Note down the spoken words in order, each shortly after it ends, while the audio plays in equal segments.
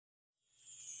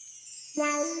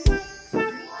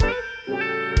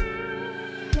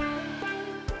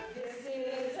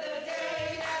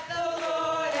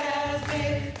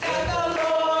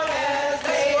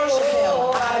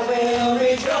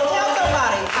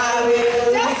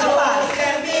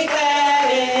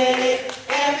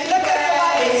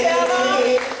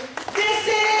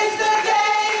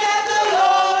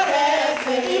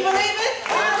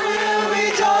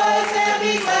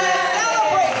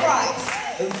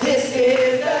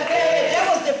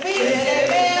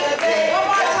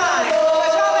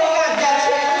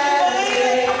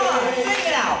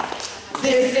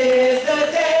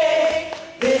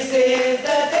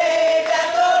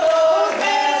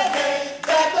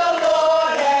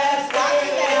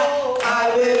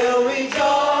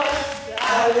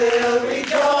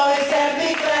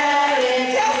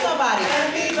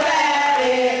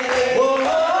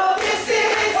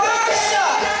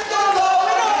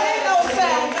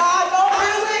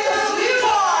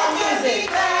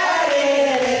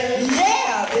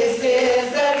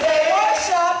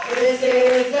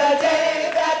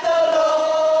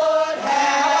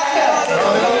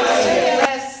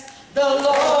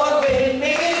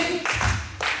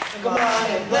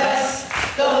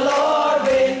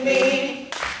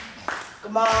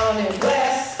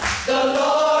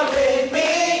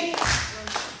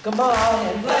Come on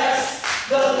and bless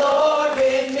the Lord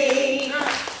with me.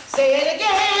 Say it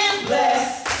again.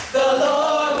 Bless the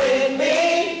Lord with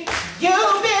me.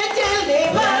 You've been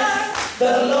delivered. Bless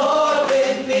the Lord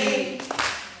with me.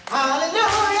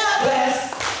 Hallelujah.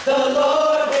 Bless the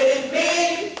Lord with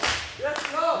me.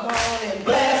 Come on and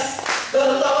bless the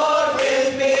Lord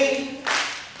with me.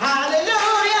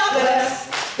 Hallelujah. Bless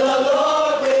the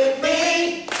Lord with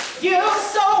me. You're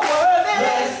so worthy.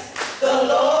 Bless the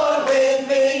Lord with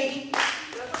me.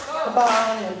 Come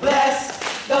on and bless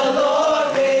the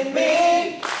Lord with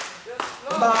me.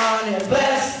 Come on and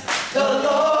bless the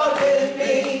Lord with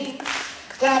me.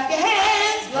 Clap your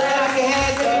hands. Clap your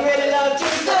hands if you really love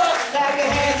Jesus. Clap your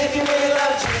hands if you really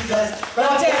love Jesus.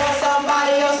 But tell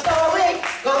somebody your story.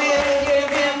 Go ahead and give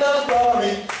him the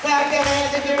glory. Clap your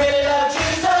hands if you really love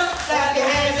Jesus. Clap your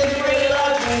hands if you really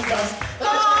love Jesus. Come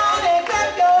on and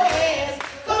clap your hands.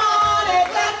 Come on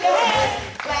and clap your hands.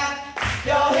 Clap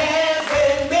your hands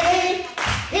with me.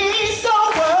 He's so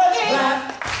worthy. Clap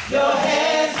your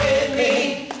hands with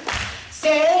me.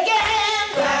 Say it again.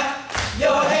 Clap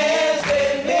your hands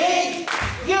with me.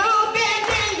 You've been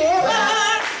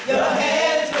delivered. Your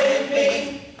hands with me.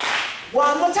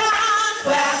 One more time.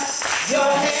 Clap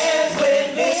your hands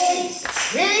with me.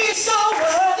 He's so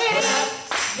worthy. Clap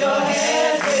your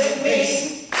hands with me.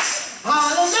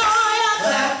 Hallelujah.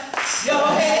 Clap your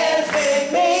hands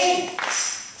with me.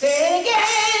 Say it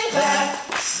again. Clap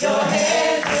your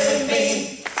hands with me.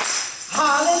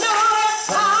 Hallelujah.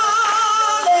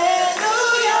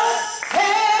 Hallelujah.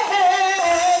 Hey,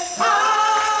 hey,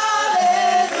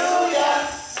 hallelujah.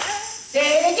 Say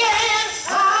it again.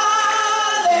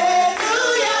 Hallelujah.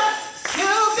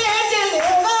 You've been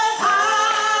delivered.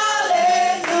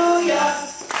 Hallelujah.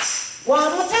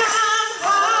 One more time.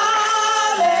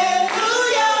 Hallelujah.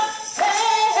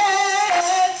 Hey,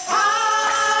 hey,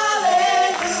 hallelujah.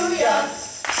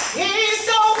 He's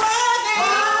so worthy.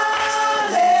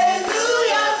 Hallelujah.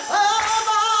 Of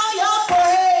all your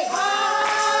praise.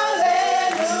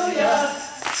 Hallelujah.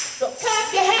 So clap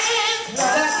your hands.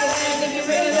 Clap your hands if you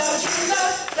really love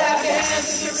Jesus. Clap your hands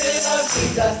if you really love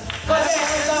Jesus. Go ahead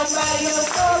and tell somebody your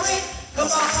story.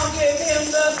 Come on, give him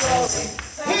the glory.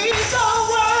 He's so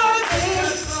worthy.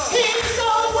 He's so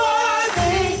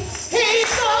worthy. He's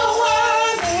so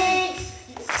worthy.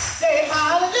 Say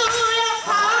hallelujah.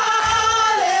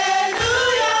 Hallelujah.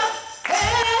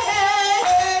 Hey, hey,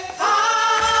 hey,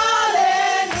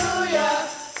 hallelujah.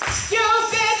 You've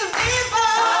been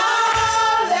delivered.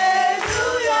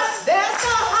 Hallelujah. That's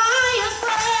the highest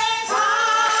praise.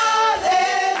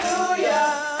 Hallelujah.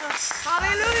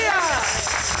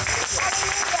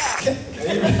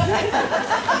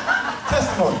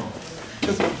 Testimony.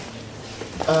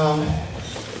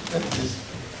 Let me just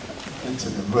get to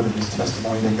the root of this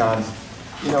testimony that God is,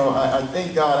 I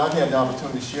thank God I've had the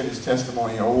opportunity to share this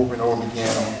testimony over and over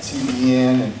again on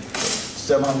TBN and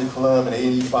 700 Club and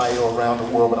A&E Bio around the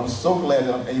world, but I'm so glad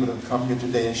that I'm able to come here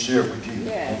today and share it with you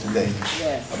today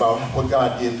about what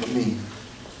God did for me.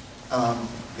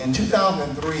 In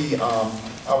 2003, I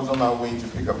was on my way to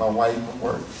pick up my wife from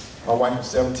work. My wife of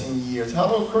 17 years.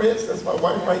 Hello, Chris. That's my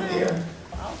wife right there.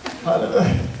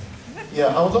 Hallelujah.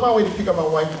 Yeah, I was on my way to pick up my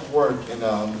wife from work, and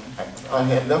I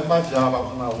had left my job. I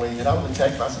was on my way, and I was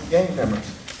attacked by some gang members.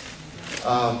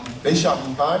 They shot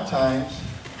me 5 times,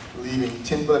 leaving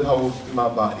 10 bullet holes through my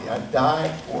body. I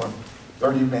died for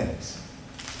 30 minutes.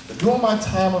 But during my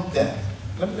time of death,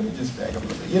 let me just back up a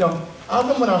little bit. You know, I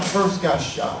remember when I first got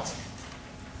shot.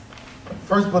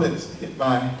 First bullets hit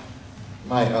my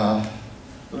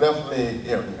left leg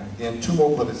area. Then 2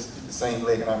 more bullets hit the same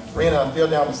leg. And I ran and I fell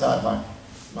down beside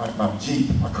my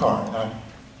Jeep, my car. And I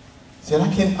said,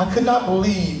 I could not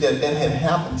believe that had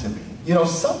happened to me. You know,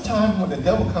 sometimes when the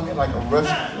devil comes in like a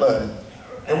rushing flood,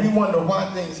 and we wonder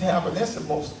why things happen, that's the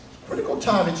most critical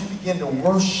time that you begin to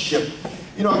worship.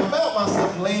 You know, I found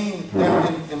myself laying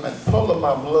down in the puddle of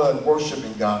my blood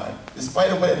worshiping God, despite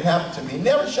of what had happened to me.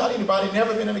 Never shot anybody,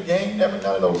 never been in a gang, never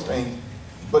none of those things.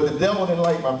 But the devil didn't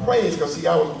like my praise because, see,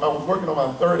 I was working on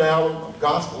my 3rd hour of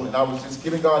gospel, and I was just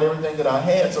giving God everything that I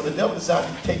had. So the devil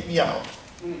decided to take me out.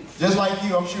 Just like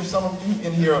you, I'm sure some of you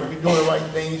in here have been doing the right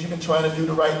things. You've been trying to do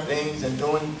the right things and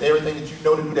doing everything that you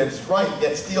know to do that is right.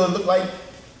 Yet still it looked like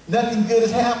nothing good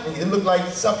is happening. It looked like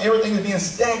everything is being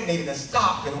stagnated and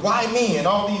stopped, and why me, and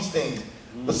all these things.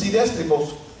 But see, that's the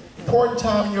most important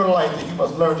time in your life that you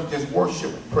must learn to just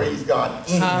worship and praise God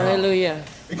anyhow. Hallelujah.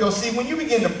 Because see, when you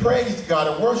begin to praise God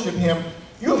and worship Him,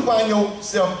 you'll find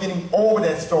yourself getting over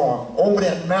that storm, over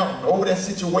that mountain, over that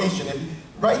situation. And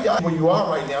right there where you are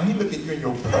right now, He look at you and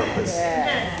your purpose.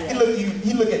 Yeah. He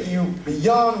look at you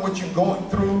beyond what you're going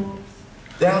through,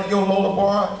 down your lower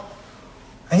bar.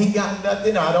 I ain't got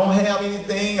nothing, I don't have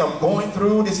anything, I'm going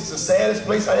through, this is the saddest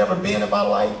place I've ever been in my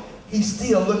life. He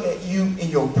still look at you in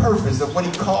your purpose of what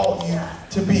He called you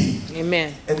to be.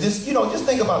 Amen. And just, you know, just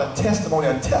think about a testimony.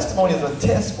 A testimony is a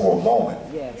test for a moment.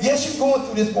 Yes, you're going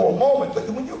through this for a moment, but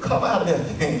when you come out of that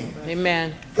thing,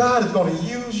 amen, God is going to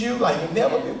use you like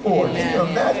never before. Amen. Can you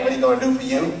imagine what He's going to do for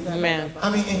you? Amen. I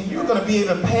mean, and you're going to be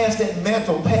able to pass that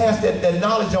mantle, pass that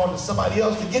knowledge on to somebody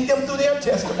else to get them through their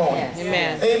testimony. Yes.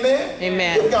 Amen. Amen.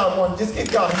 Amen. Give God one. Just give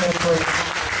God a hand praise.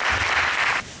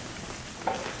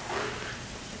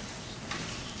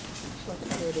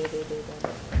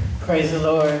 Praise the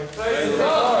Lord. Praise the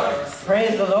Lord.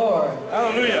 Praise the Lord.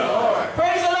 Hallelujah.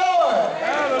 Praise the Lord.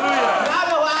 Hallelujah. I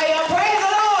know I am. Praise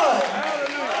the Lord.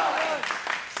 Hallelujah.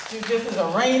 This is a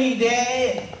rainy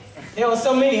day. There were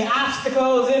so many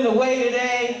obstacles in the way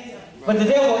today. But the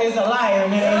devil is a liar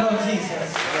in the name of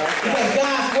Jesus. Because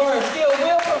God's word still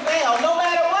will prevail no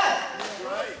matter what.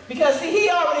 Because see, He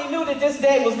already knew that this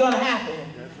day was going to happen.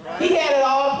 He had it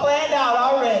all planned out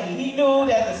already. He knew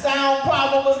that the sound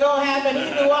problem was going to happen. He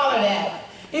knew all of that.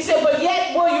 He said, but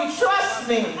yet will you trust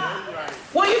me?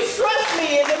 Will you trust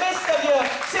me in the midst of your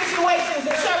situations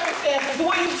and circumstances?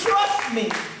 Will you trust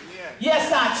me? Yes,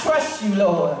 I trust you,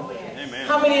 Lord. Amen.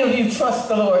 How many of you trust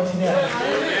the Lord today?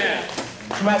 Amen.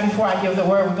 Right before I give the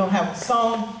word, we're going to have a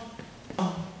song.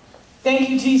 Thank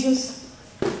you, Jesus.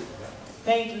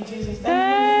 Thank you, Jesus.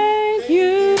 Thank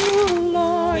you,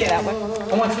 Lord. Yeah, I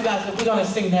want you guys, we're going to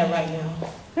sing that right now.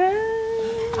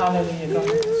 Hallelujah. Go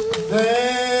ahead.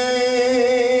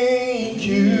 Thank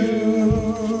you,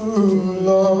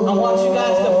 Lord. I want you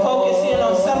guys to focus in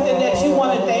on something that you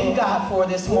want to thank God for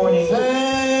this morning. Thank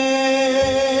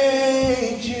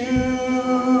you,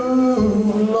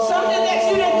 Lord. Something that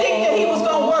you didn't think that He was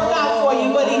going to work out for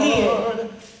you, but He did.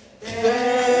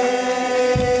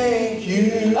 Thank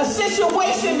you. A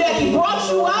situation that He brought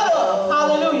you out of.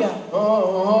 Hallelujah.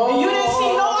 And you didn't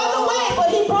see no other way, but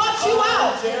He brought you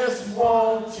out. I just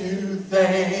want to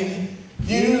thank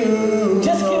you.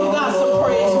 Just give God some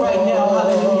praise right now.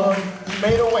 Hallelujah. He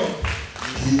made a way.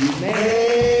 He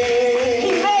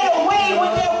made a way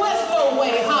when there was no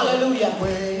way. Hallelujah.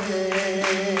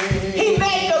 He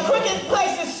made the crooked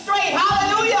places straight.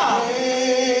 Hallelujah.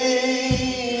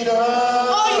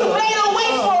 Oh, you made a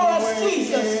way for us,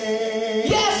 Jesus.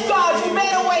 Yes, God, you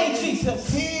made a way, Jesus.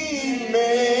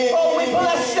 Oh, we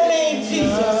bless your name,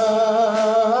 Jesus.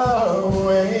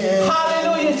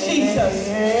 Hallelujah, Jesus.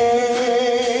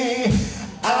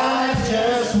 I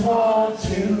just want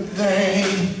to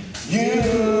thank you,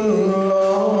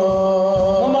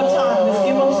 Lord. One more time, let's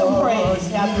give Him some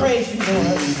praise. I praise you,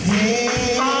 Lord.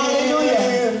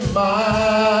 Hallelujah.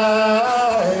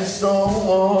 My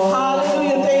soul.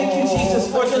 Hallelujah. Thank you, Jesus,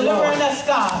 for delivering us,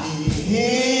 God.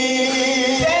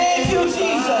 Thank you,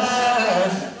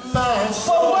 Jesus,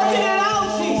 for working it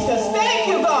out, Jesus. Thank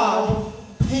you, God.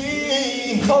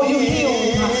 Oh, you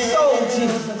healed my soul,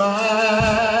 Jesus.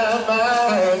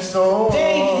 My soul.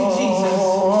 Thank you, Jesus.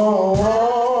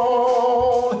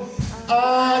 I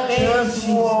just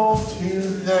want to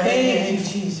thank you,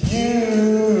 Jesus.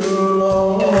 you,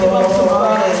 Lord. Give Him some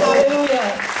praise.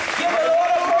 Hallelujah. Give the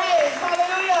Lord a praise.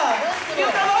 Hallelujah. Give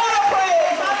the Lord a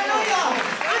praise. Hallelujah.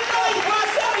 I know He brought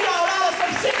some of y'all out of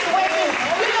some situations.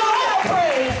 Give the Lord a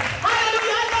praise.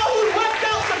 Hallelujah. I know He worked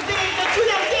out some things that you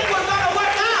didn't think was going to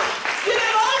work out. Give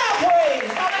the Lord a praise.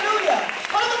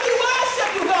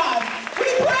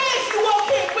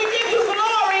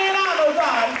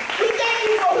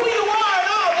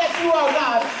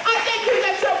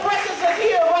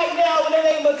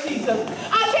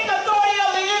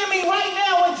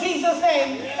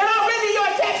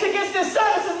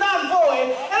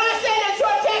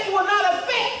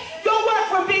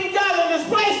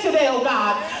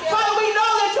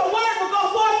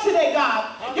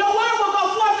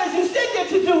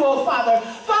 Father.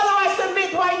 Father, I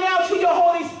submit right now to your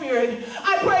Holy Spirit.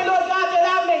 I pray, Lord God, that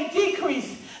I may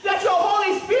decrease, that your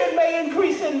Holy Spirit may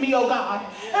increase in me, oh God.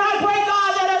 And I pray,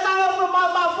 God, that as I open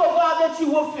my mouth, oh God, that you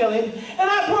will fill it. And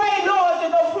I pray, Lord, that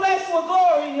no flesh will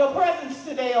glory in your presence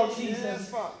today, oh Jesus. Yes,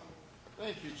 Father.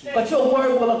 Thank you, Jesus. But your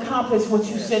word will accomplish what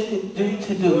you said to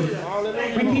do.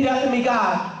 Repeat after me,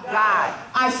 God. God,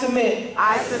 I submit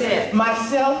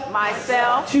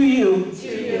myself to you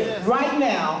right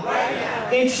now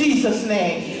in Jesus'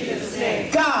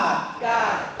 name.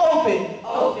 God, open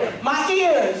my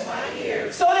ears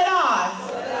so that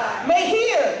I may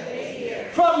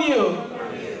hear from you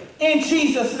in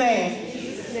Jesus'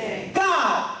 name.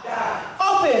 God,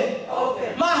 open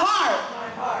my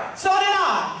heart so that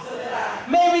I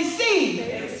may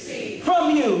receive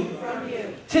from you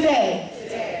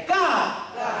today. God,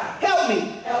 help me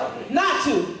not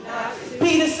to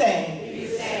be the same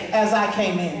as I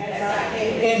came in.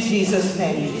 In Jesus'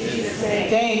 name.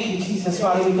 Thank you, Jesus.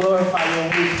 Father, we glorify you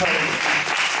and we praise you.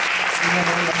 In the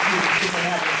name of Jesus, you can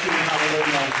have the seat.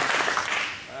 Hallelujah.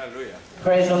 Hallelujah.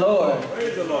 Praise the Lord.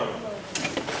 Praise the Lord.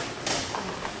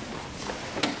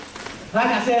 Like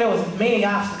I said, there was many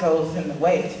obstacles in the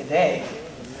way today.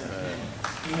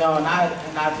 You know, and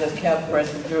I just kept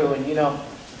pressing through. And you know,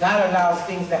 God allows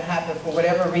things to happen for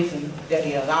whatever reason that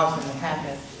he allows them to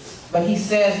happen. But he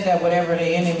says that whatever the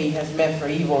enemy has meant for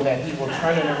evil, that he will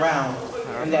turn it around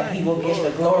and that he will get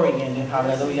the glory in it.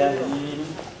 Hallelujah.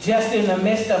 Just in the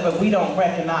midst of it, we don't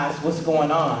recognize what's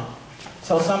going on.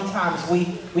 So sometimes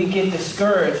we get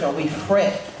discouraged or we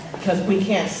fret because we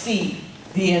can't see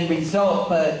the end result.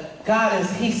 But God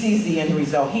he sees the end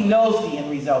result. He knows the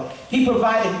end result. He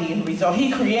provided the end result.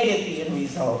 He created the end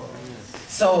result.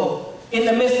 So in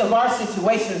the midst of our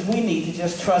situations, we need to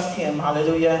just trust him.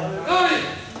 Hallelujah.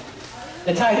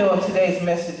 The title of today's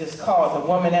message is called The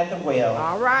Woman at the Well.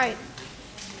 All right.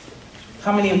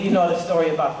 How many of you know the story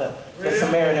about the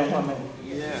Samaritan woman?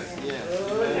 Yes, yes.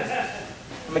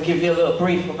 I'm going to give you a little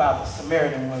brief about the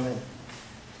Samaritan woman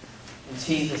and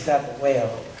Jesus at the well.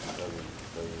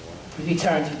 If you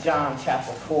turn to John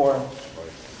chapter 4.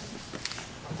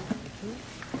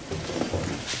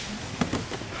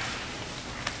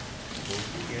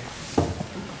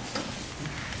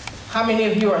 How many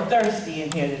of you are thirsty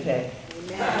in here today?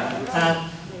 Huh?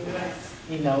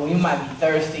 You know, you might be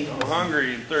thirsty. I'm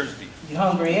hungry and thirsty. You're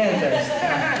hungry and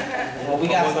thirsty. Well, we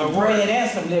got some bread and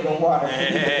some living water.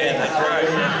 Yeah, that's right.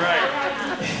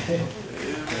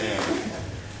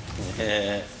 That's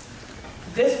right.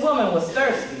 This woman was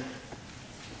thirsty,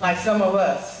 like some of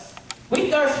us. We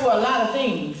thirst for a lot of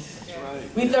things.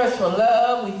 We thirst for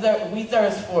love. We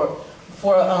thirst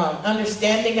for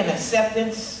understanding and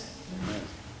acceptance.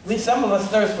 Some of us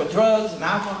thirst for drugs and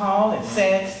alcohol and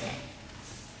sex.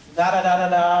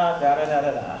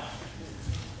 Da-da-da-da-da.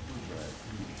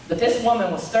 But this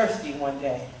woman was thirsty one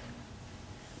day.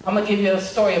 I'm going to give you a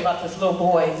story about this little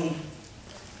boy.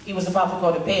 He was about to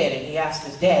go to bed, and he asked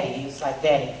his daddy. He was like,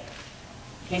 Daddy,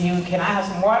 can I have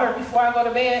some water before I go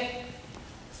to bed?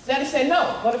 Daddy said,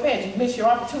 no, go to bed. You missed your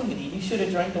opportunity. You should have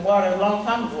drank the water a long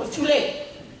time ago. It's too late.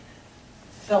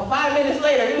 So 5 minutes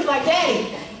later, he was like,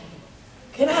 Daddy,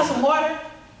 can I have some water?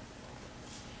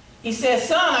 He said,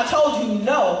 son, I told you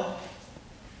no.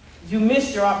 You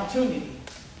missed your opportunity.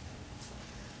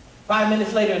 5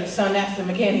 minutes later, the son asked him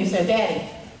again. He said, Daddy,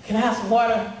 can I have some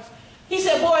water? He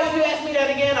said, boy, if you ask me that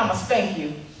again, I'm going to spank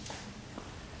you.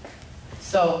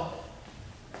 So,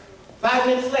 5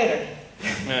 minutes later,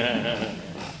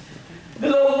 the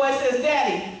little boy says,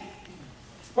 Daddy,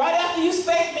 right after you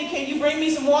spank me, can you bring me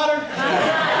some water?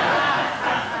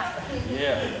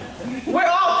 Yeah. We're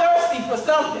all thirsty for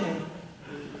something.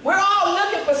 We're all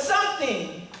looking for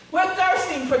something. We're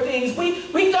thirsting for things. We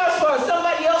thirst for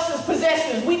somebody else's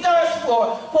possessions. We thirst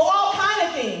for all kinds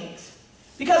of things.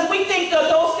 Because we think that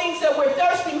those things that we're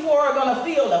thirsting for are going to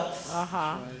fill us.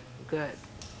 Good.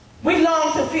 We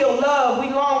long to feel love. We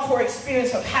long for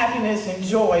experience of happiness and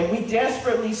joy. We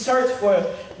desperately search for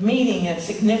meaning and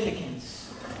significance.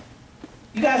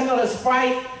 You guys know the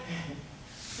Sprite?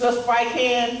 The Sprite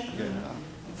can?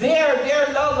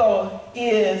 Their logo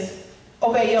is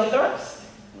Obey Your Thirst,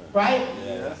 right?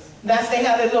 Yes. They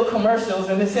have their little commercials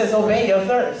and it says Obey Your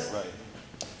Thirst. Right.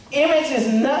 Image is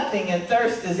nothing and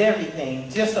thirst is everything.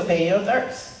 Just obey your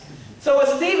thirst. So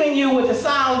it's leaving you with the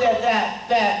sound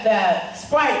that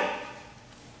Sprite,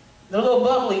 the little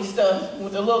bubbly stuff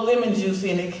with the little lemon juice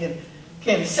in it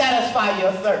can satisfy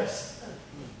your thirst.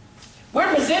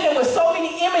 We're presented with so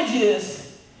many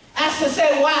images as to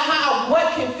say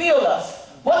what can fill us,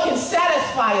 what can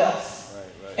satisfy us.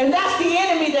 Right. And that's the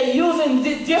enemy that using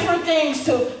different things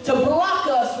to block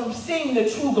us from seeing the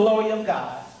true glory of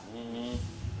God. Mm-hmm.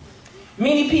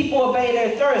 Many people obey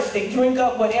their thirst. They drink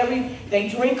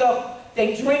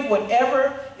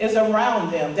whatever is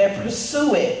around them. They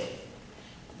pursue it.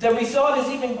 The result is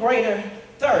even greater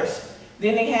thirst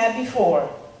than they had before.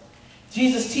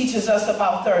 Jesus teaches us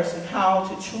about thirst and how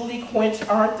to truly quench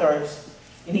our thirst.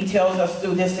 And he tells us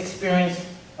through this experience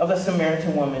of the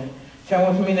Samaritan woman.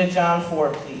 Turn with me to John 4,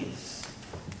 please.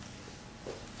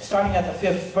 Starting at the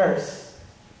 5th verse.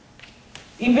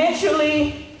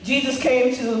 Eventually, Jesus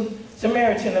came to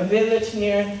Samaritan, a village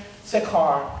near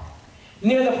Sychar,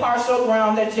 near the parcel of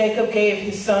ground that Jacob gave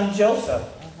his son Joseph,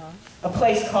 a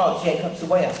place called Jacob's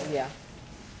Well. Yeah.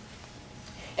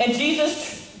 And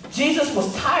Jesus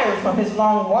was tired from his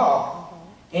long walk,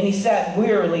 and he sat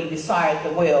wearily beside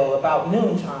the well about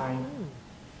noontime.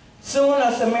 Soon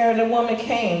a Samaritan woman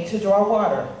came to draw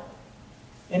water,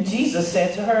 and Jesus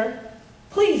said to her,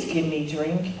 "Please give me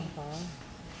drink."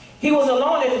 He was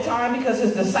alone at the time because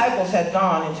his disciples had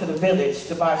gone into the village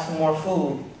to buy some more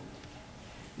food.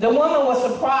 The woman was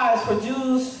surprised, for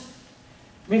Jews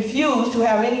refused to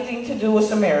have anything to do with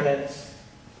Samaritans.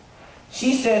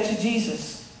 She said to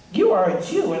Jesus, "You are a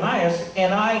Jew, and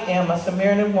I am a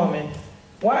Samaritan woman.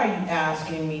 Why are you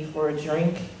asking me for a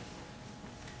drink?"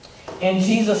 And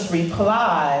Jesus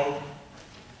replied,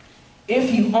 "If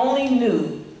you only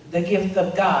knew the gift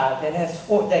of God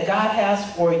that God has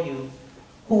for you,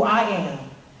 who I am,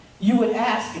 you would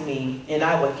ask me, and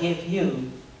I would give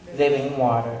you living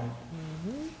water."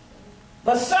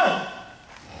 "But sir,"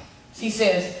 she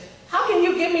says, "how can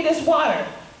you give me this water?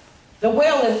 The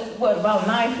well is, what, about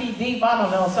 9 feet deep? I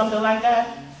don't know, something like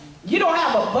that. You don't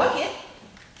have a bucket.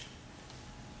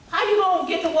 How you going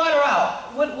to get the water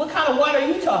out? What kind of water are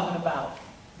you talking about?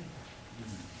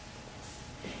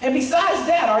 And besides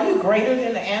that, are you greater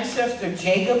than the ancestor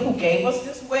Jacob who gave us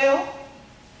this well?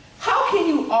 How can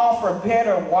you offer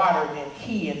better water than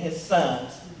he and his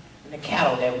sons and the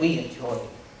cattle that we enjoy?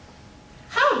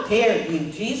 How dare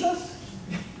you, Jesus?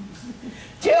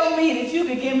 Tell me that you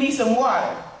could give me some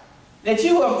water, that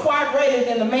you are far greater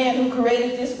than the man who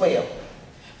created this well."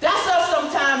 That's us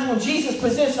sometimes when Jesus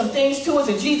presents some things to us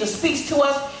and Jesus speaks to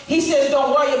us. He says,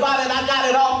 "Don't worry about it, I got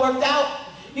it all worked out."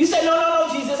 You say, no,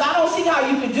 Jesus, I don't see how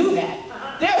you could do that.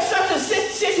 There are certain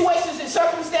situations and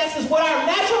circumstances with our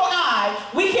natural eye,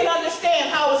 we can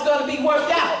understand how it's going to be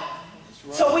worked out.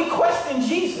 Right. So we question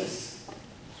Jesus.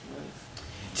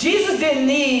 Jesus didn't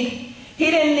need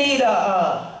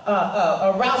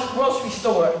a Rouse grocery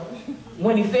store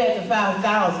when he fed the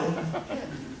 5,000.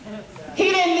 He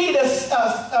didn't need a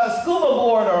scuba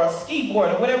board or a ski board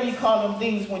or whatever you call them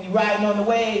things when you're riding on the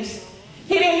waves.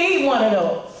 He didn't need one of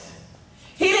those.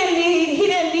 He didn't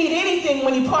need anything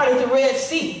when he parted the Red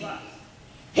Sea.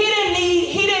 He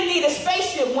didn't need a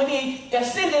spaceship when he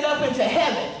ascended up into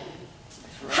heaven.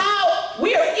 How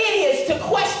we are idiots to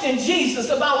question Jesus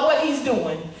about what he's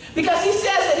doing, because he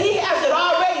says that he has it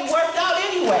already worked out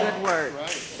anyway. Good word.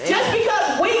 Just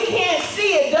because we can't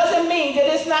see it doesn't mean that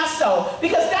it's not so.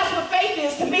 Because that's what faith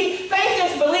is to me.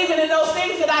 Faith is believing in those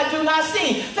things that I do not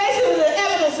see. Faith is the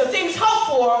evidence of things hoped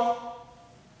for.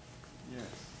 Yes.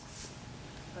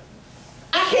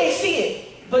 I can't see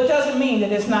it, but it doesn't mean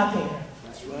that it's not there.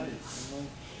 That's right.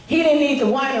 He didn't need the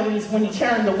wineries when he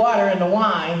turned the water into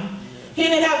wine. He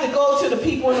didn't have to go to the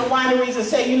people in the wineries and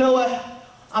say, "You know what?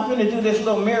 I'm going to do this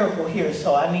little miracle here,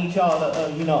 so I need y'all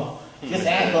to, just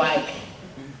act like."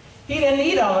 He didn't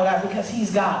need all of that because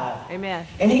he's God. Amen.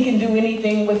 And he can do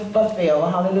anything but fail.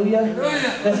 Hallelujah.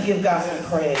 Let's give God some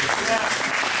praise.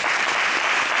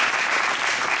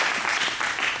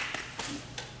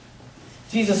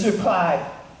 Jesus replied,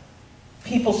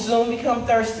 "People soon become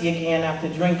thirsty again after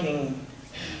drinking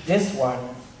this water.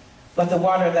 But the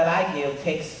water that I give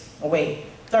takes away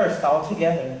thirst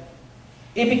altogether.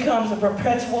 It becomes a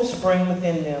perpetual spring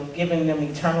within them, giving them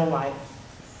eternal life."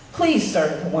 "Please,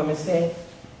 sir," the woman said,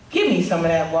 "give me some of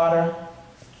that water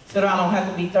so that I don't have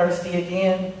to be thirsty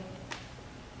again."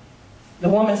 The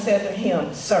woman said to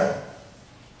him, "Sir,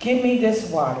 give me this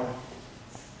water."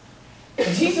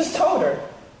 And Jesus told her,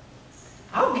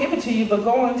 "I'll give it to you, but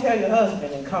go and tell your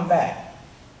husband and come back."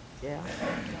 Yeah.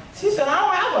 She said, "I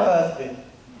don't have a husband."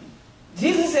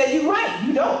 Jesus said, "You're right,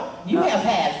 you don't. You have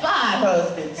had 5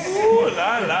 husbands. Ooh,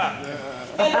 la, la.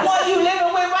 And the one you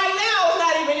living with right now is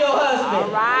not even your husband." All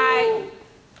right.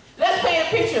 Let's paint a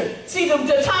picture. See, the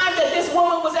time that this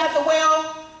woman was at the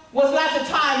well was not the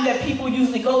time that people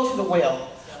usually go to the well.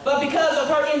 But because of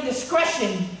her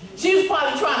indiscretion, she was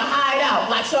probably trying to hide out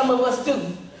like some of us do.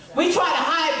 We try to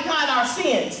hide behind our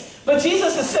sins. But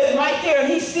Jesus is sitting right there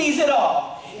and he sees it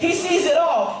all. He sees it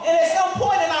all. And at some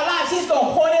point in our lives, he's going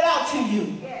to point it out to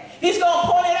you. He's going to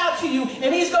point it out to you,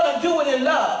 and he's going to do it in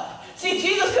love. See,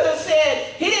 Jesus could have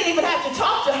said, he didn't even have to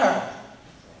talk to her.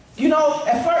 You know,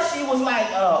 at first she was like,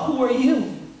 who are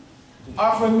you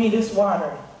offering me this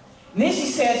water? And then she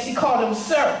said, she called him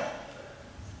sir.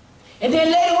 And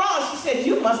then later on she said,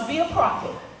 you must be a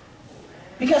prophet.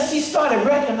 Because she started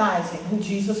recognizing who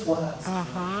Jesus was.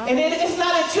 And it's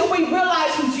not until we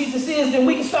realize who Jesus is that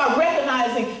we can start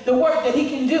recognizing the work that he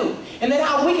can do. And then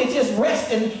how we can just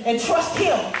rest and trust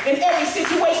him in every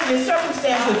situation and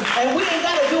circumstances. And we ain't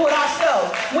got to do it ourselves.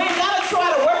 We ain't got to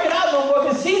try to work it out no more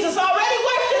because Jesus already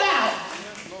worked it out.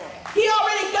 He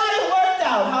already got it worked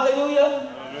out. Hallelujah.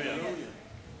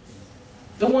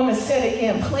 The woman said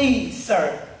again, please,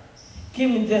 sir, give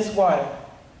me this water.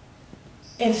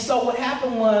 And so what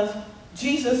happened was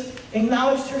Jesus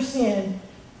acknowledged her sin,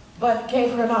 but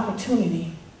gave her an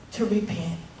opportunity to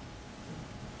repent.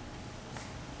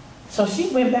 So she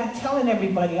went back telling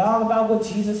everybody all about what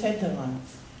Jesus had done.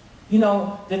 You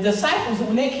know, the disciples,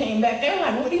 when they came back, they were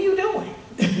like, what are you doing?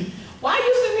 Why are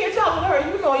you sitting here talking to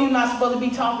her? You know you're not supposed to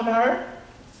be talking to her.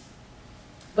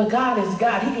 But God is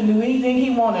God. He can do anything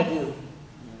he wants to do.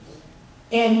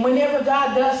 And whenever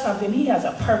God does something, he has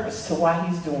a purpose to why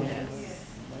he's doing it.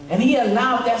 And he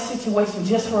allowed that situation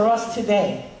just for us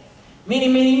today. Many,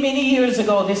 many, many years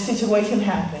ago, this situation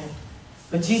happened.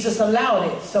 But Jesus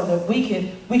allowed it so that we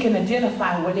can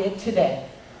identify with it today.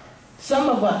 Some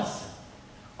of us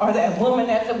are that woman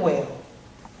at the well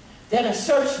that are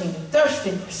searching and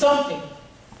thirsting for something,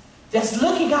 that's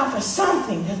looking out for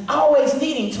something, that's always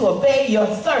needing to obey your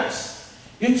thirst.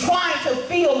 You're trying to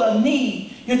feel a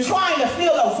need. You're trying to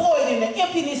fill a void and the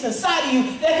emptiness inside of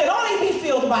you that can only be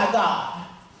filled by God.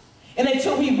 And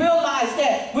until we realize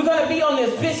that, we're going to be on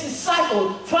this vicious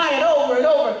cycle, trying over and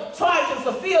over, trying to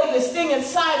fulfill this thing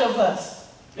inside of us,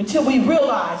 until we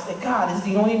realize that God is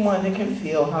the only one that can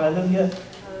fill. Hallelujah.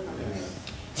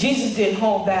 Jesus didn't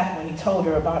hold back when he told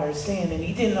her about her sin, and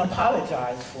he didn't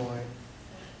apologize for it.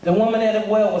 The woman at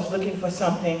the well was looking for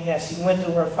something that she went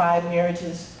through her 5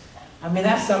 marriages. I mean,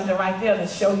 that's something right there to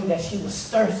show you that she was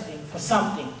thirsting for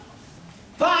something.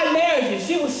 5 marriages,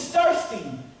 she was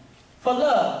thirsting for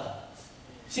love.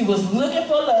 She was looking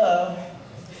for love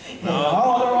in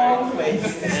all the wrong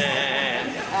places.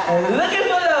 And looking for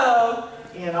love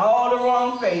in all the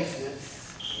wrong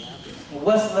places.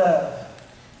 What's love?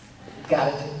 You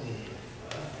gotta do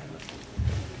it.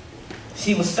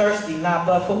 She was thirsty, not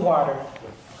but for water.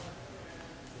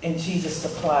 And Jesus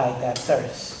supplied that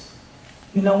thirst.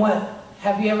 You know what?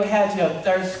 Have you ever had your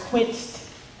thirst quenched?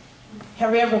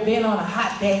 Have you ever been on a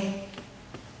hot day?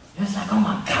 It's like, oh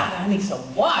my God, I need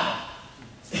some water.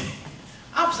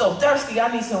 I'm so thirsty, I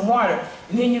need some water.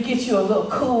 And then you get you a little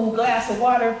cool glass of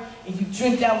water, and you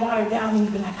drink that water down, and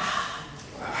you be like,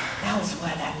 that was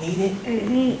what I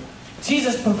needed.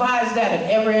 Jesus provides that an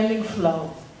ever-ending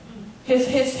flow.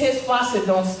 His faucet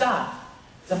don't stop.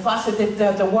 The faucet,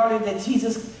 the water that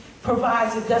Jesus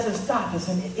provides, it doesn't stop. It's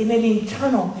an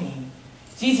eternal thing.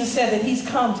 Jesus said that he's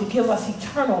come to give us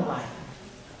eternal life.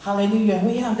 Hallelujah. And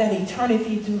we have that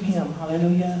eternity through him.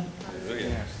 Hallelujah.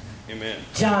 Hallelujah. Amen.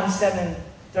 John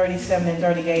 7:37 and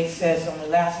 38 says, on the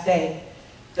last day,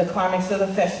 the climax of the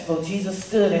festival, Jesus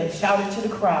stood and shouted to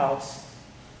the crowds,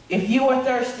 if you are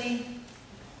thirsty,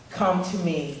 come to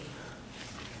me.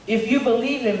 If you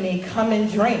believe in me, come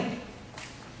and drink.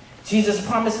 Jesus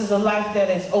promises a life that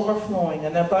is overflowing,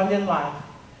 an abundant life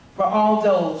for all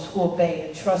those who obey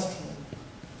and trust him.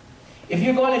 If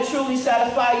you're going to truly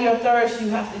satisfy your thirst, you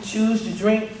have to choose to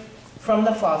drink from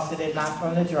the faucet and not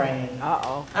from the drain.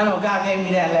 I know God gave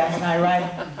me that last night,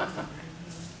 right?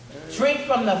 Drink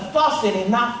from the faucet and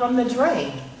not from the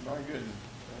drain.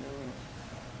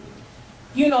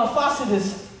 You know, a faucet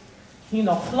is,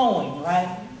 flowing,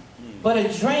 right? But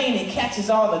a drain, it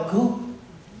catches all the goop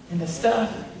and the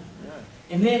stuff.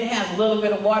 And then it has a little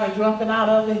bit of water dropping out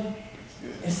of it.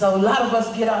 And so a lot of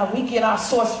us get our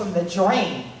source from the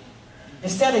drain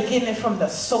instead of getting it from the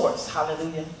source.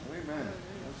 Hallelujah.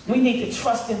 We need to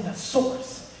trust in the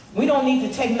source. We don't need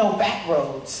to take no back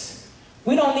roads.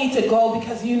 We don't need to go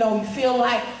because, you feel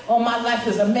like, oh, my life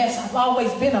is a mess. I've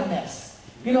always been a mess.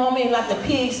 You know what I mean? Like the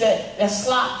pigs that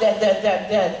slop,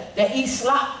 that eat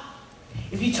slop.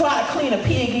 If you try to clean a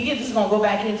pig, you're just going to go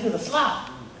back into the slop.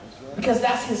 Because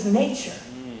that's his nature.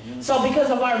 So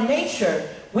because of our nature,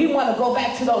 we want to go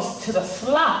back to the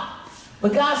slop.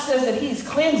 But God says that he's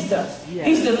cleansed us. Yeah.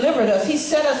 He's delivered us. He's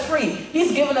set us free.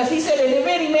 He's given us. He said that if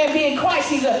any man be in Christ,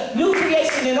 he's a new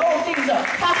creation and old things are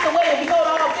passed away and behold,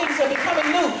 all things are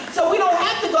becoming new. So we don't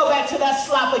have to go back to that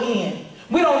slop again.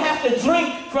 We don't have to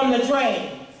drink from the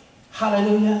drain.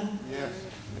 Hallelujah. Yes.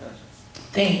 Yes.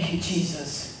 Thank you,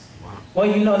 Jesus. Wow. Well,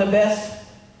 you know the best?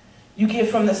 You get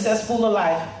from the cesspool of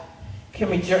life can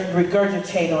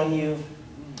regurgitate on you,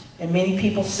 and many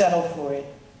people settle for it.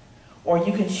 Or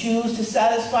you can choose to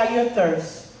satisfy your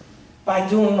thirst by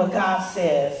doing what God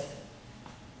says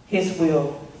His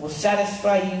will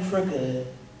satisfy you for good.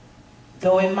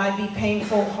 Though it might be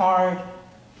painful, hard,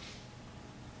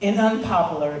 and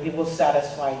unpopular, it will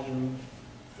satisfy you.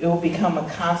 It will become a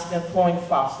constant flowing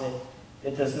faucet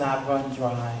that does not run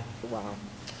dry. Wow.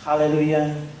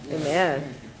 Hallelujah.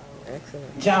 Amen.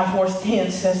 Excellent. John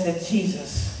 4:10 says that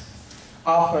Jesus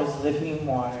offers living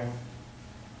water.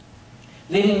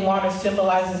 Living water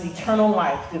symbolizes eternal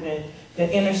life through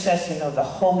the intercession of the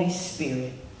Holy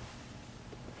Spirit.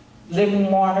 Living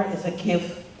water is a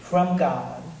gift from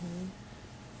God.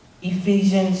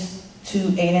 Ephesians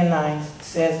 2:8-9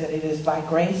 says that it is by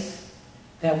grace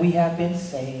that we have been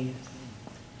saved.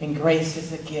 And grace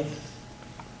is a gift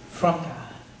from God.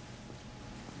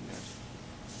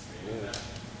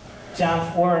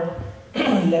 John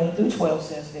 4:11-12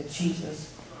 says that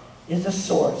Jesus is the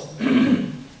source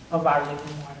of our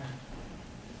living water.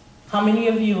 How many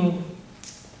of you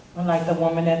are like the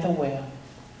woman at the well?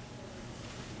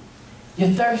 You're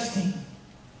thirsty.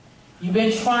 You've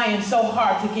been trying so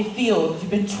hard to get filled.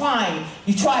 You've been trying.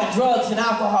 You tried drugs and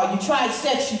alcohol. You tried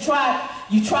sex. You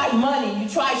tried money. You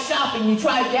tried shopping. You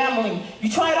tried gambling. You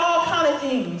tried all kinds of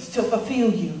things to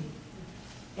fulfill you.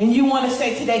 And you want to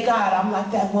say today, God, I'm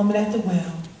like that woman at the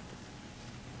well.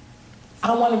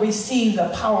 I want to receive the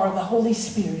power of the Holy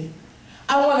Spirit.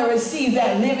 I want to receive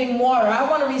that living water. I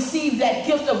want to receive that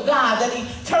gift of God, that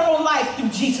eternal life through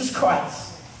Jesus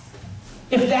Christ.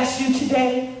 If that's you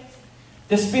today,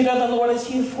 the Spirit of the Lord is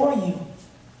here for you.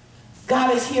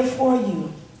 God is here for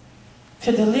you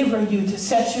to deliver you, to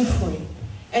set you free,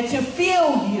 and to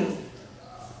fill you.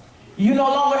 You no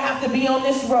longer have to be on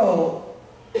this road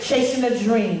chasing a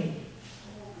dream,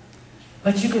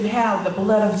 but you can have the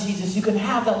blood of Jesus. You can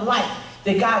have the life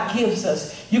that God gives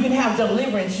us. You can have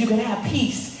deliverance. You can have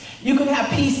peace. You can have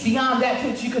peace beyond that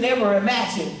which you could ever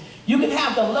imagine. You can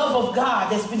have the love of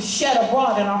God that's been shed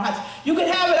abroad in our hearts. You can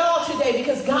have it all today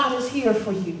because God is here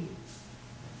for you.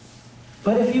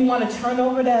 But if you want to turn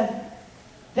over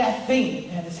that thing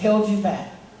that has held you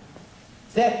back,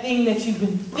 that thing that you've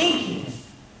been thinking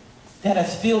that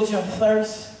has filled your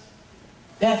thirst,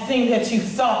 that thing that you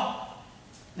thought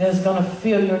that is going to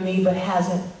fill your need but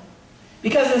hasn't.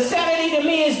 Because insanity to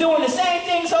me is doing the same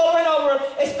things over and over,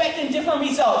 expecting different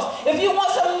results. If you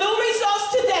want some new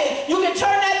results today, you can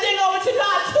turn that thing over to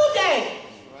God today.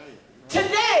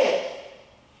 Today.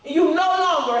 You no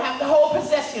longer have to hold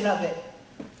possession of it.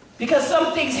 Because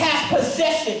some things have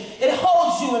possession. It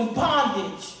holds you in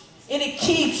bondage. And it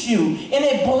keeps you. And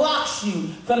it blocks you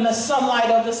from the sunlight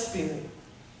of the Spirit.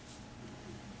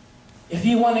 If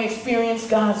you want to experience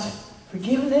God's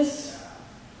forgiveness,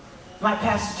 like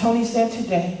Pastor Tony said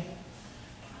today,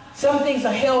 some things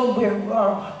are held,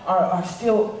 are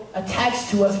still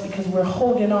attached to us because we're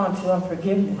holding on to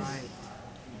unforgiveness. Right.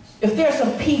 If there's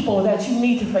some people that you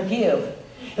need to forgive,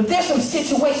 if there's some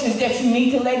situations that you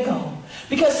need to let go,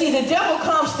 because see, the devil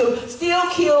comes to steal,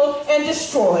 kill, and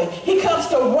destroy. He comes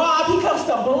to rob, he comes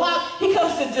to block, he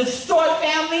comes to destroy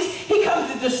families, he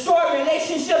comes to destroy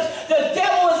relationships. The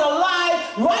devil is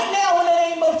alive right now in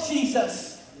the name of Jesus.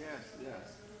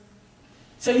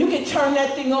 So you can turn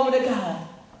that thing over to God.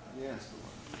 Yes,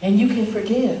 Lord. And you can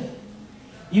forgive.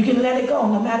 You can let it go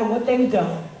no matter what they've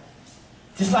done.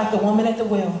 Just like the woman at the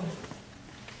well.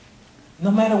 No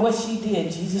matter what she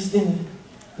did, Jesus didn't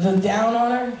look down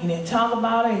on her. He didn't talk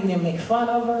about her. He didn't make fun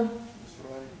of her. That's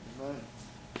right. That's right.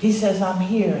 He says, I'm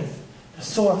here, the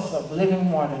source of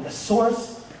living water, the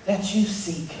source that you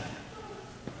seek.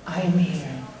 I am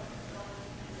here.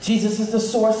 Jesus is the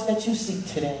source that you seek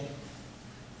today.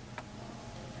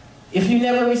 If you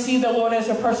never received the Lord as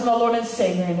your personal Lord and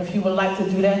Savior, and if you would like to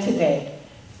do that today,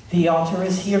 the altar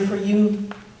is here for you.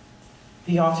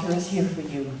 The altar is here for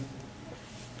you.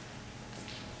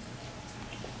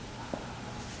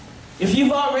 If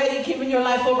you've already given your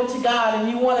life over to God and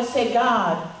you want to say,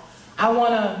 God, I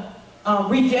want to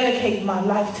rededicate my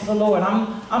life to the Lord.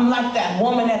 I'm like that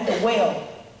woman at the well.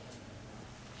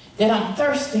 That I'm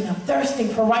thirsting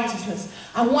for righteousness.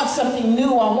 I want something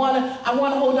new. I want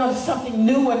to hold on to something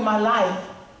new in my life.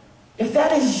 If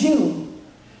that is you,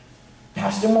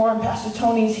 Pastor Moore and Pastor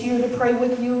Tony is here to pray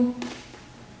with you.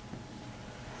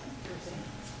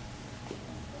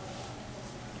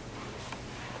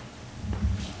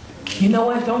 You know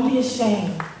what? Don't be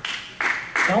ashamed.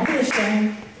 Don't be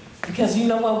ashamed. Because you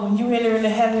know what? When you enter into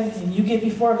heaven and you get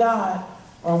before God,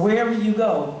 or wherever you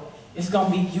go, it's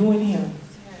going to be you and Him.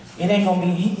 It ain't going to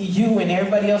be you and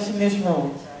everybody else in this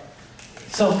room.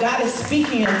 So if God is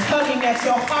speaking and tugging at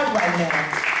your heart right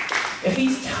now, if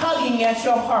he's tugging at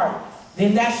your heart,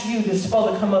 then that's you that's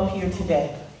supposed to come up here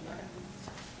today.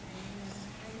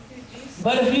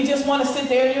 But if you just want to sit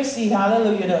there in your seat,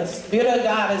 hallelujah, the Spirit of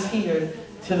God is here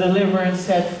to deliver and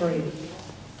set free.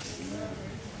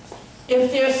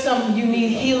 If there's something you need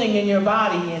healing in your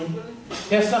body, and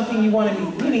there's something you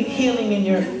need healing in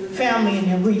your family and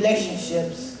your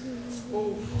relationships,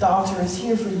 the altar is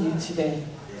here for you today.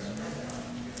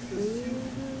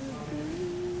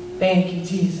 Thank you,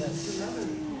 Jesus.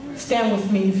 Stand with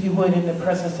me, if you would, in the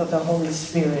presence of the Holy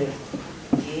Spirit.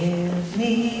 Give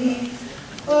me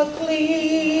a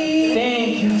clean.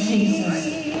 Thank you, Jesus.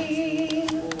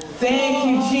 Thank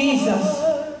you, Jesus.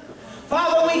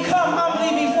 Father, we come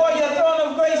humbly before your throne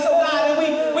of grace, oh God,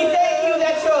 and we thank you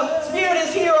that your Spirit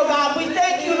is here, oh God. We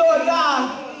thank you, Lord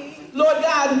God. Lord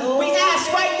God, we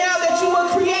ask right now that you will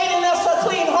create in us a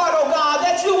clean heart, oh God,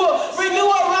 that you will renew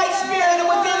a right spirit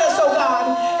within us, oh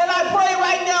God. And I pray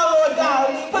right now, Lord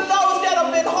God, for those that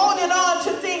have been holding on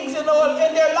to things in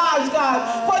their lives, God,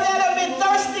 for that have been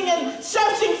thirsting and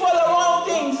searching for the wrong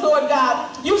things, Lord God.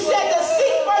 You said to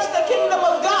seek first the kingdom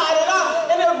of God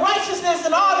and the righteousness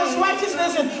and all this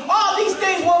righteousness and all these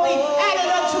things will be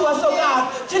added unto us, oh God.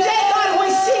 Today, God,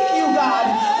 we seek you, God.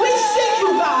 We seek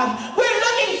you, God. We're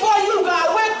looking for you,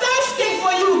 God. We're thirsting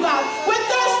for you, God. We're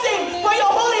thirsting for your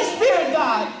Holy Spirit,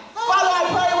 God. Father, I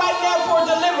pray right now for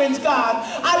deliverance, God.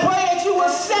 I pray that you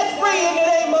will set free in the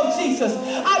name of Jesus.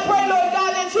 I pray, Lord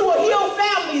God, that you will heal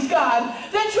families, God.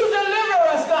 That you deliver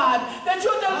us, God. That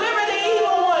you deliver the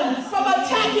evil one from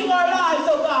attacking our lives,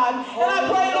 oh God. And I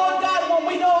pray, Lord God, when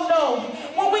we don't know,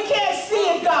 when we can't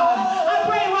see it, God, I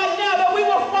pray right now that we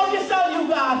will focus on you,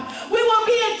 God. We will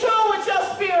be in tune with your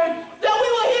Spirit. That we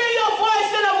will hear your voice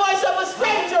and the voice of a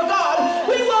stranger, God.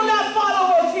 We will not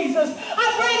follow, Lord Jesus. I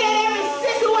pray that every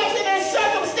situation and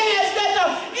circumstance that the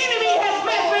enemy has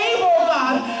meant for evil,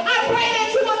 God, I pray that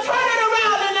you will turn it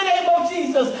around in the name of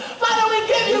Jesus. Father, we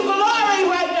give you glory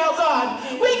right now, God.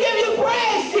 We give you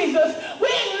praise, Jesus. We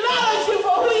acknowledge you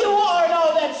for who you are and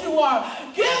all that you are.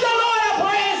 Give the Lord a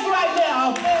praise right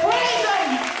now. Praise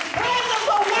him. Praise him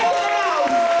for working it out.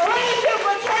 Praise him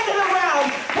for turning it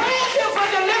around. Praise him for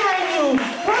delivering you.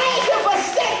 Praise him for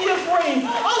setting you free.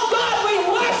 Oh God, we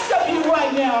worship you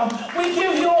right now. We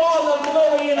give you all the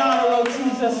glory and honor, oh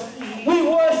Jesus. We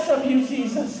worship you,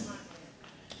 Jesus.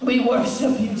 We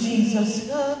worship you, Jesus.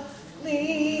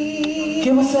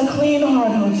 Give us a clean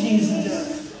heart, oh Jesus.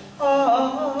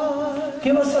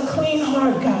 Give us a clean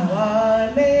heart,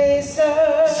 God.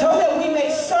 So that we may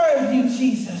serve you,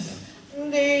 Jesus.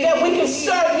 That we can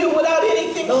serve you without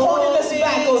anything holding us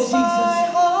back, oh Jesus.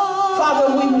 Father,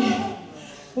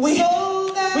 we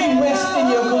rest in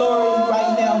your glory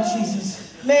right now,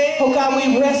 Jesus. Oh God,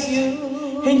 we rest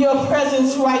in your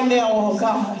presence right now, oh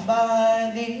God.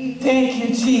 Thank you,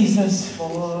 Jesus.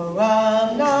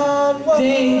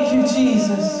 Thank you,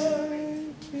 Jesus.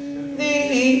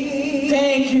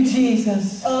 Thank you,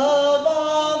 Jesus.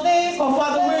 Oh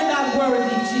Father, we're not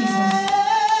worthy, Jesus.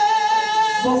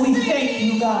 But we thank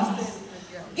you, God. That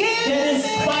in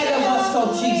spite of us,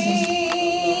 oh Jesus,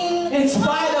 in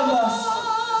spite of us,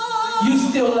 you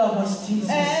still love us, Jesus.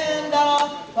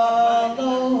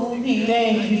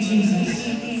 Thank you,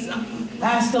 Jesus.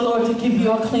 Ask the Lord to give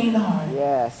you a clean heart.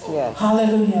 Yes, yes.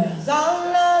 Hallelujah.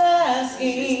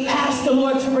 Ask the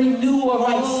Lord to renew a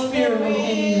right spirit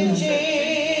within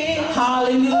you.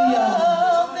 Hallelujah.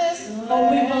 Oh,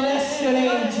 we bless your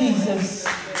name, Jesus.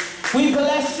 We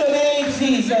bless your name,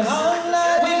 Jesus.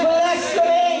 We bless your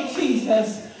name,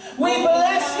 Jesus. We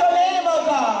bless your name, oh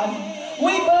God.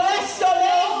 We bless your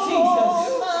name,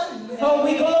 Jesus. Oh,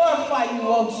 we glorify you,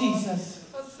 oh Jesus.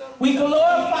 We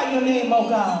glorify your name, oh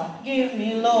God. Give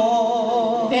me,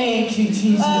 Lord. Thank you,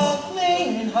 Jesus.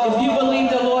 If you believe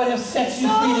the Lord has set you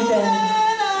free today,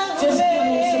 just give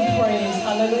him some praise.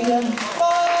 Hallelujah. Give him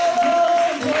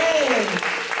some praise.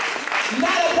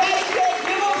 Not a bad day.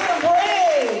 Give him some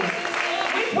praise.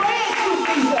 We praise you,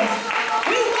 Jesus.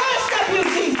 We worship you,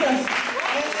 Jesus.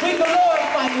 We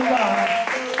glorify you, God.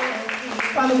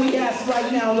 Father, we ask right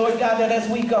now, Lord God, that as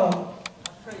we go,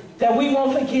 that we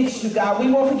won't forget you, God.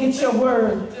 We won't forget your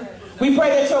word. We pray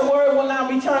that your word will not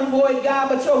return void, God,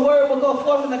 but your word will go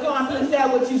forth and accomplish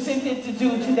that what you sent it to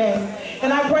do today.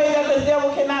 And I pray that the devil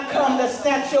cannot come to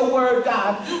snatch your word,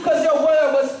 God, because your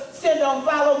word was sent on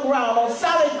fallow ground, on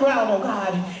solid ground, oh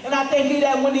God. And I thank you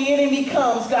that when the enemy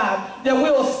comes, God, that we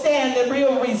will stand and we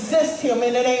will resist him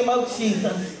in the name of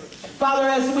Jesus. Father,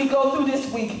 as we go through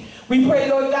this week, we pray,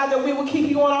 Lord God, that we will keep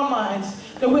you on our minds,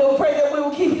 that we will pray that we will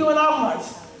keep you in our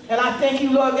hearts. And I thank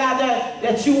you, Lord God,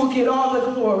 that you will get all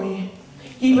the glory,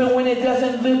 even when it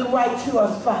doesn't look right to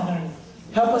us, Father.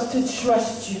 Help us to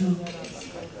trust you.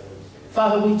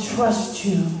 Father, we trust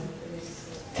you.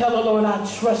 Tell the Lord, I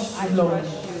trust you, Lord.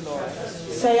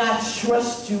 Say, I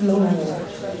trust you, Lord.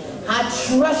 I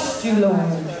trust you,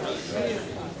 Lord.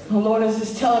 The Lord is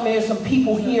just telling me there's some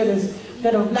people here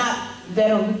that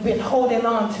have been holding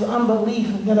on to unbelief,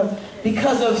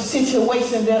 because of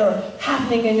situations that are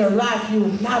happening in your life,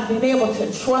 you've not been able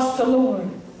to trust the Lord.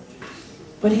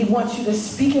 But he wants you to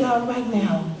speak it out right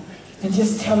now and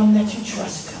just tell him that you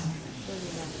trust him.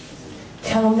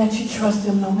 Tell him that you trust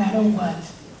him no matter what.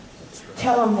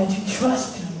 Tell him that you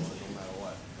trust him.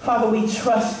 Father, we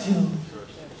trust you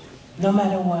no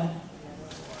matter what.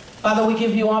 Father, we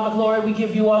give you all the glory. We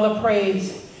give you all the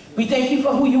praise. We thank you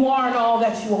for who you are and all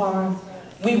that you are.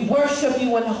 We worship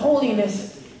you in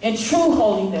holiness, in true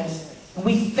holiness. And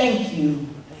we thank you.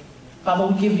 Father,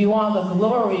 we give you all the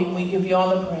glory. We give you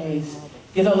all the praise.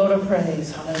 Give the Lord a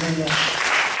praise. Hallelujah.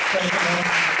 Praise the Lord.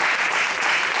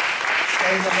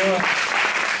 Praise the Lord.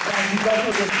 As you go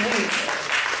through this week,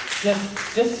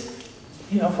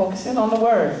 just focusing on the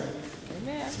Word.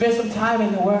 Amen. Spend some time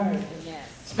in the Word. Yes.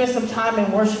 Spend some time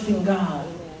in worshiping God.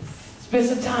 Yes. Spend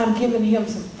some time giving him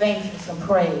some thanks and some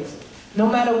praise. No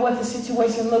matter what the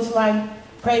situation looks like,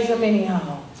 praise him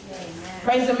anyhow. Amen.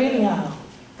 Praise him anyhow.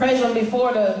 Praise him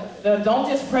before don't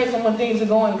just praise him when things are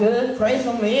going good. Praise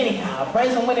him anyhow.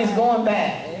 Praise him when it's going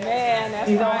bad. Amen.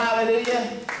 That's right.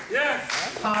 Hallelujah?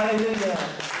 Yes. Hallelujah.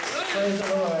 Praise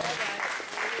the Lord.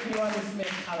 You are dismissed.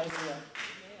 Hallelujah.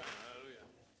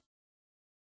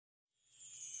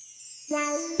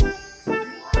 Hallelujah.